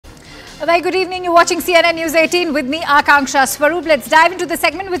A very good evening. You're watching CNN News 18 with me, Akanksha Swaroop. Let's dive into the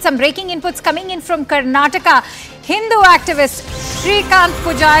segment with some breaking inputs coming in from Karnataka. Hindu activist Srikanth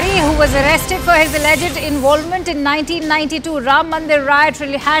Poojary, who was arrested for his alleged involvement in 1992 Ram Mandir riot,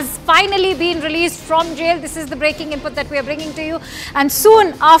 has finally been released from jail. This is the breaking input that we are bringing to you. And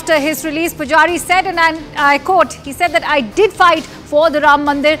soon after his release, Poojary said, and I quote, he said that I did fight for the Ram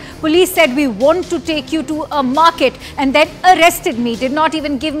Mandir. Police said we want to take you to a market and then arrested me. Did not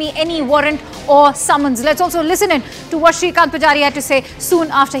even give me any warrant or summons. Let's also listen in to what Srikanth Poojary had to say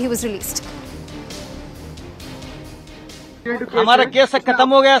soon after he was released. हमारा case खत्म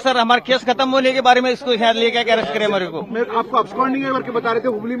हो गया sir. हमारा case खत्म होने के बारे में इसको यहाँ लेके अरेस्ट करे मेरे को। मैं आपको absconding है करके बता रहे थे,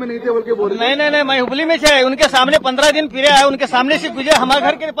 हुबली में नहीं थे बोल के बोल रहे। नहीं मैं हुबली में थे। उनके सामने 15 दिन फिरे है। उनके सामने से गुजरे। हमारे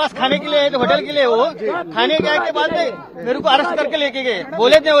घर के पास खाने के लिए आए थे, होटल के लिए। वो खाने गए के बाद मेरे को अरेस्ट करके लेके गए।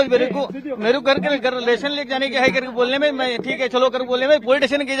 बोले थे वो मेरे को घर के रिलेशन लेके जाने के है करके बोलने में मैं ठीक है चलो कर बोलने में पुलिस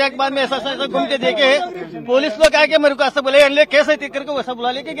स्टेशन के जाके बाद में ऐसा घूम के देखे पुलिस लोग आके मेरे को ऐसा बोले केस है करके वैसा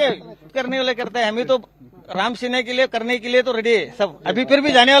बुला लेके गए। करने वाले करते हैं हमें तो राम सिन्हा के लिए करने के लिए तो रेडी है सब। अभी फिर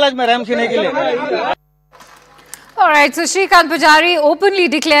भी जाने वाला मैं राम सिन्हा के लिए। All right, so Srikanth Poojary openly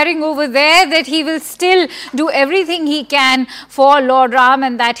declaring over there that he will still do everything he can for Lord Ram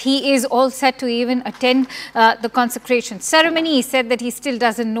and that he is all set to even attend the consecration ceremony. He said that he still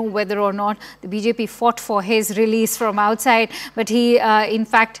doesn't know whether or not the BJP fought for his release from outside, but he in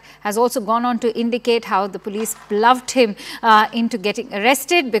fact has also gone on to indicate how the police bluffed him into getting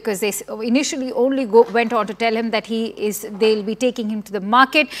arrested because they initially only went on to tell him that they'll be taking him to the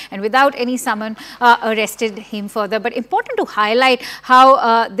market and without any summon arrested him further. But important to highlight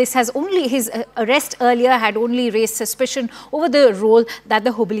how this has only, his arrest earlier had only raised suspicion over the role that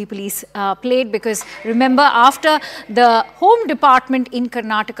the Hubli police played, because remember after the Home Department in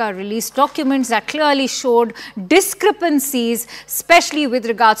Karnataka released documents that clearly showed discrepancies, especially with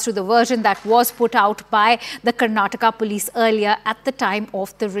regards to the version that was put out by the Karnataka police earlier at the time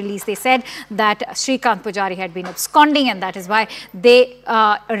of the release. They said that Srikanth Poojary had been absconding and that is why they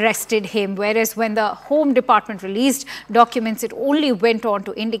arrested him, whereas when the Home Department released documents, it only went on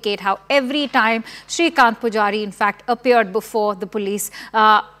to indicate how every time Srikanth Poojary in fact appeared before the police,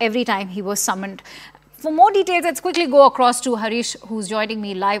 every time he was summoned. For more details, let's quickly go across to Harish, who's joining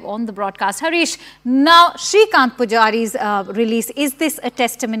me live on the broadcast. Harish, now Srikanth Poojary's release, is this a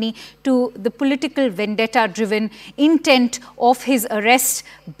testimony to the political vendetta-driven intent of his arrest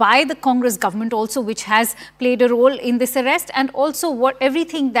by the Congress government also, which has played a role in this arrest, and also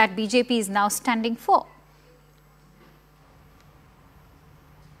everything that BJP is now standing for?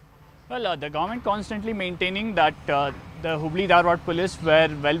 Well, the government constantly maintaining that the Hubli Dharwad police were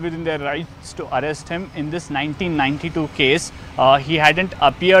well within their rights to arrest him in this 1992 case. He hadn't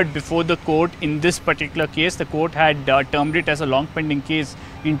appeared before the court in this particular case. The court had termed it as a long pending case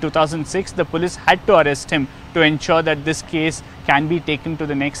in 2006. The police had to arrest him to ensure that this case can be taken to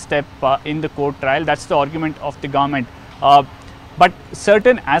the next step in the court trial. That's the argument of the government. But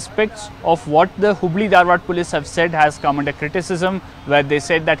certain aspects of what the Hubli Dharwad police have said has come under criticism, where they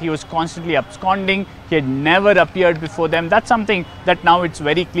said that he was constantly absconding, he had never appeared before them. That's something that now it's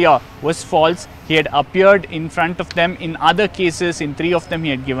very clear was false. He had appeared in front of them in other cases. In 3 of them he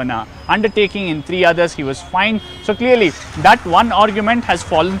had given a undertaking, in 3 others he was fined. So clearly that one argument has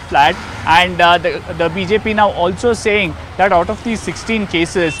fallen flat, and the BJP now also saying that out of these 16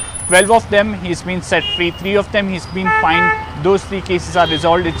 cases, 12 of them he's been set free, 3 of them he's been fined. Those 3 cases are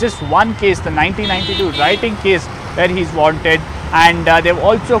resolved. It's just one case, the 1992 rioting case, where he's wanted, and they've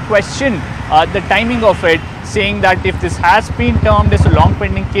also questioned the timing of it, saying that if this has been termed as a long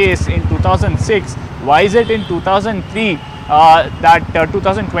pending case in 2006, why is it in 2003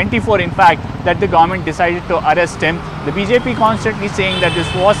 2024 in fact that the government decided to arrest him? The BJP constantly saying that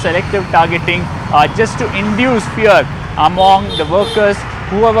this was selective targeting just to induce fear among the workers,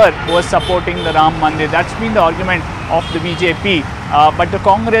 whoever was supporting the Ram Mandir. That's been the argument of the BJP. But the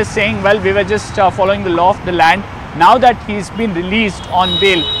Congress saying, well, we were just following the law of the land. Now that he's been released on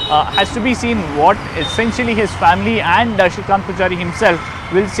bail, has to be seen what essentially his family and Srikanth Poojary himself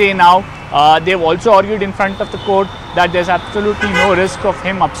will say now. They've also argued in front of the court that there's absolutely no risk of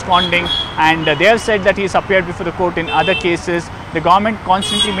him absconding, and they have said that he's appeared before the court in other cases. The government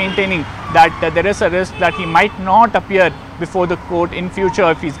constantly maintaining that there is a risk that he might not appear before the court in future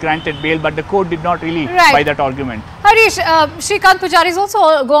if he's granted bail, but the court did not really buy that argument. Harish, Srikanth Poojary has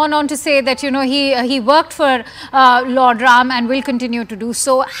also gone on to say that, you know, he worked for Lord Ram and will continue to do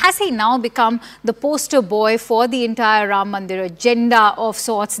so. Has he now become the poster boy for the entire Ram Mandir agenda of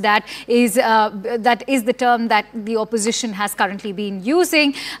sorts? That is the term that the opposition has currently been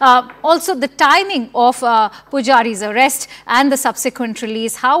using. Also, the timing of Poojary's arrest and the subsequent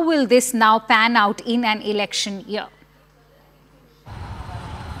release, how will this now pan out in an election year?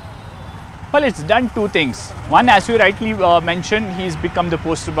 Well, it's done two things. One, as you rightly mentioned, he's become the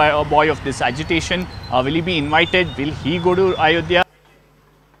poster boy of this agitation. Will he be invited? Will he go to Ayodhya?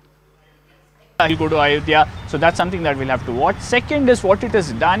 He'll go to Ayodhya. So that's something that we'll have to watch. Second is what it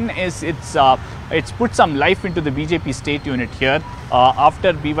has done is it's put some life into the BJP state unit here.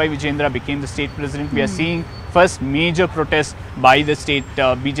 After B.Y. Vijayendra became the state president, we are seeing first major protest by the state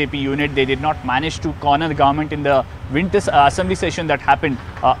BJP unit. They did not manage to corner the government in the winter assembly session that happened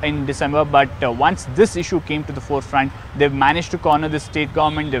in December. But once this issue came to the forefront, they've managed to corner the state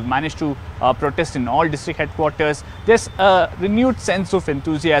government. They've managed to protest in all district headquarters. There's a renewed sense of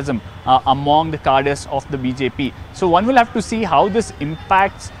enthusiasm among the cadres of the BJP. So one will have to see how this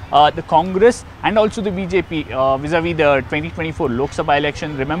impacts the Congress and also the BJP vis-a-vis the 2024 Lok Sabha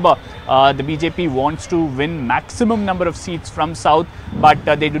election. Remember, the BJP wants to win maximum number of seats from South, but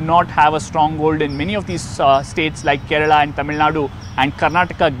they do not have a stronghold in many of these states like Kerala and Tamil Nadu, and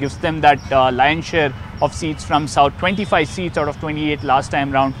Karnataka gives them that lion's share of seats from South, 25 seats out of 28 last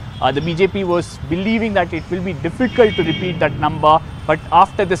time round. The BJP was believing that it will be difficult to repeat that number, but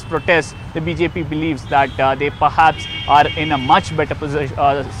after this protest, the BJP believes that they perhaps are in a much better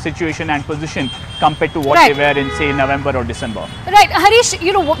situation and position compared to what they were in, say, November or December. Right, Harish,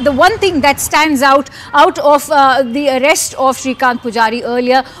 you know, the one thing that stands out of the arrest of Srikanth Poojary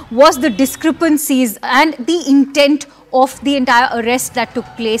earlier was the discrepancies and the intent of the entire arrest that took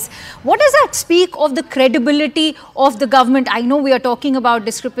place. What does that speak of the credibility of the government? I know we are talking about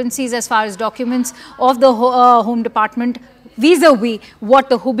discrepancies as far as documents of the Home Department vis-a-vis what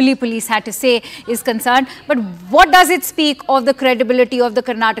the Hubli police had to say is concerned, but what does it speak of the credibility of the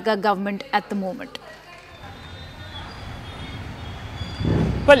Karnataka government at the moment?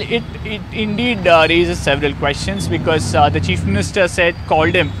 Well, it indeed raises several questions, because the Chief Minister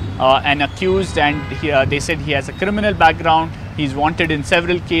called him an accused, and they said he has a criminal background, he's wanted in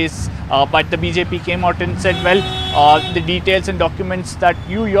several cases, but the BJP came out and said, well, the details and documents that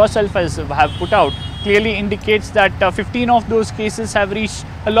you yourself have put out clearly indicates that 15 of those cases have reached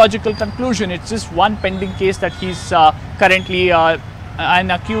a logical conclusion. It's just one pending case that he's currently an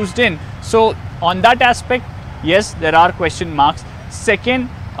accused in. So on that aspect, yes, there are question marks. Second,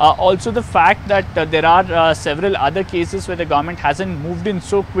 also the fact that there are several other cases where the government hasn't moved in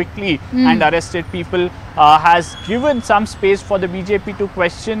so quickly and arrested people has given some space for the BJP to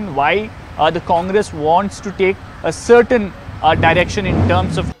question why the Congress wants to take a certain direction in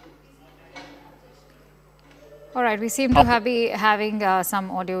terms of. All right, we seem to be having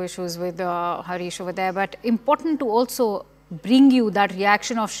some audio issues with Harish over there, but important to also bring you that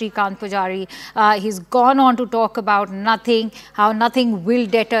reaction of Srikanth Poojary. He's gone on to talk about nothing, how nothing will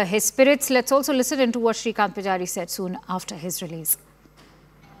deter his spirits. Let's also listen into what Srikanth Poojary said soon after his release.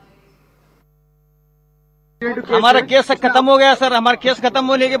 हमारा case खत्म हो गया sir, हमारा case खत्म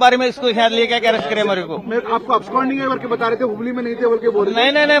होने के बारे में इसको यहाँ लेके आके अरेस्ट करे हमारे को। आपको absconding है करके बता रहे थे, हुबली में नहीं थे बोल के बोल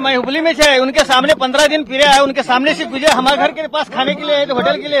रहे। नहीं, मैं हुबली में से उनके सामने 15 दिन फिरे आए, उनके सामने से गुजरे, हमारे घर के पास खाने के लिए आए थे,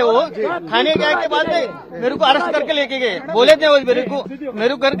 होटल के लिए। वो खाने के आए के बाद में मेरे को अरेस्ट करके लेके गए। बोले थे मेरे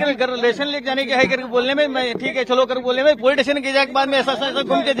को घर के रिलेशन लेके जाने के है करके बोलने में, मैं ठीक है चलो कर बोलने में, पुलिस स्टेशन के जाने के बाद में ऐसा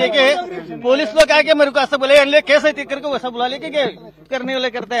घूम के देखे है, पुलिस लोग आके मेरे को ऐसा बोले केस है करके वैसा बुला लेके गए। करने वाले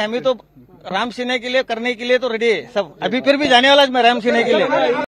करते हैं, हम ही तो राम सिन्हा के लिए करने के लिए तो रेडी है सब। अभी फिर भी जाने वाला मैं राम सिन्हा के लिए।